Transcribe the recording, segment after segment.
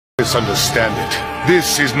Misunderstand it.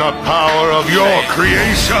 This is not power of your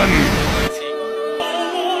creation!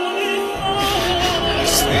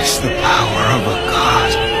 Is this the power of a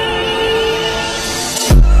god?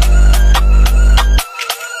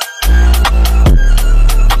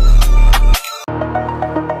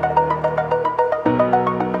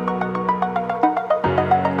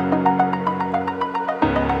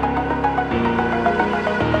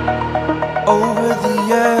 Over the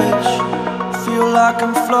edge, feel like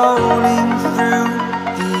I'm floating through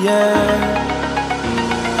the air.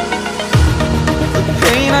 The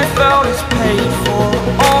pain I felt is paid for,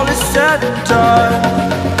 all is said and done.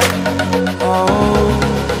 Oh,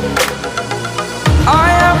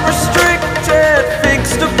 I am restricted,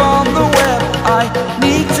 fixed upon the web. I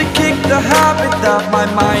need to kick the habit that my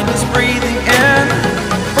mind is breathing in.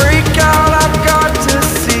 Break out, I've got to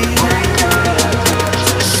see.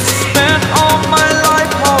 Spent all my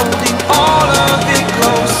life holding all of it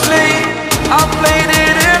closely. I played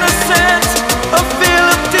it innocent, a feel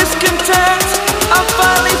of discontent. I'm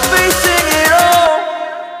finally facing it all,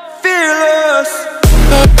 fearless.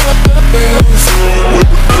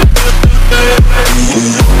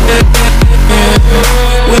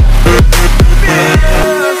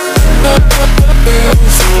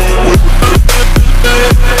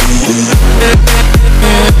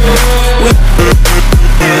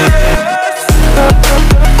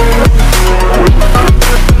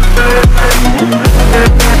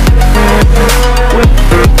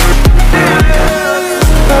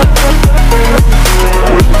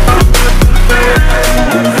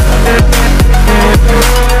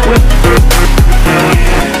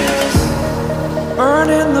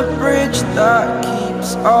 Burning the bridge that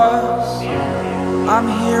keeps us. I'm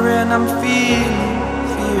here and I'm feeling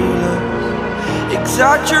fearless.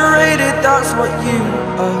 Exaggerated, that's what you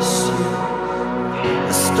assume.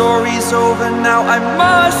 The story's over now, I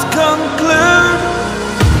must conclude.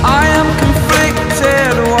 I am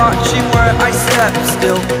conflicted, watching where I step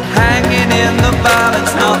still, hanging in the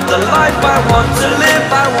balance. Not the life I want to live,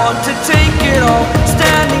 I want to take it all.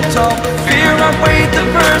 Standing tall, fear I weighed the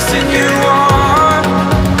person you are.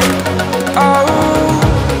 Oh,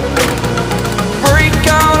 break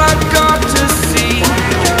out, I've got to see.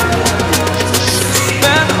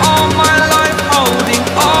 Spent all my life holding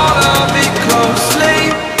all of it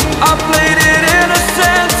closely. I played it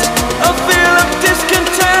innocent, a feel of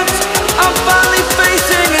discontent. I'm finally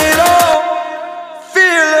facing it all,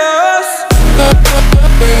 fearless.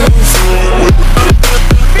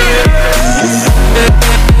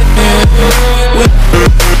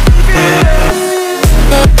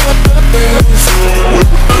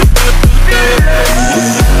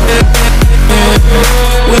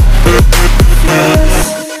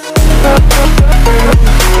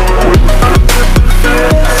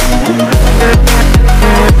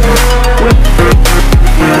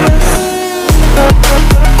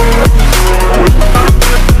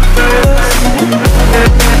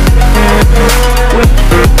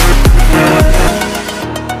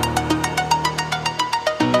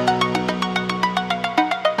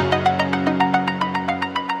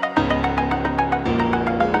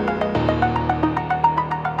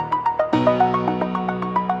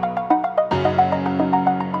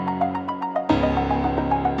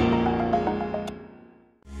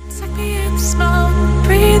 Take me in small,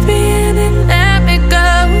 breathe me in and let me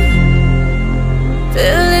go.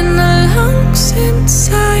 Filling the lungs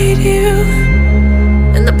inside you,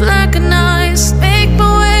 and the blackened eyes make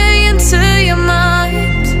my way into your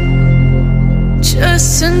mind.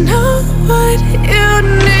 Just to know what you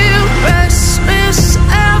knew. Restless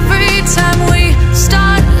every time we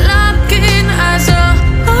start locking eyes.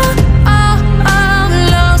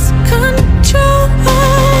 Lost control.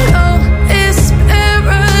 Oh, it's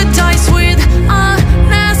paradise with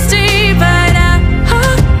honesty, but I'm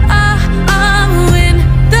in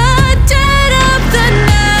the dead of the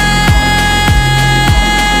night.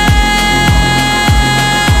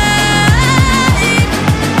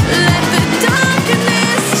 Let the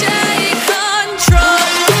darkness take control.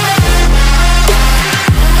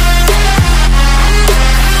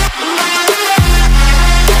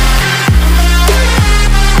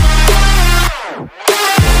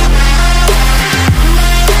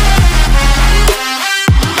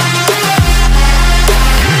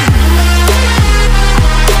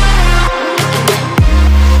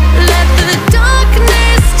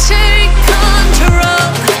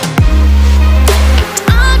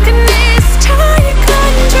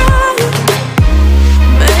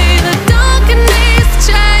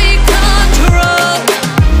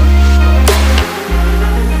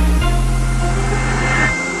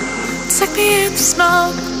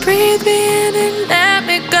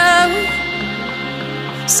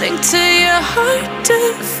 sink to your heart to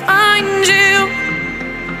find you.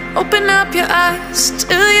 Open up your eyes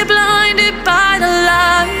till you're blinded by the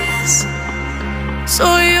lies, so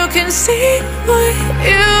you can see what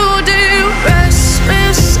you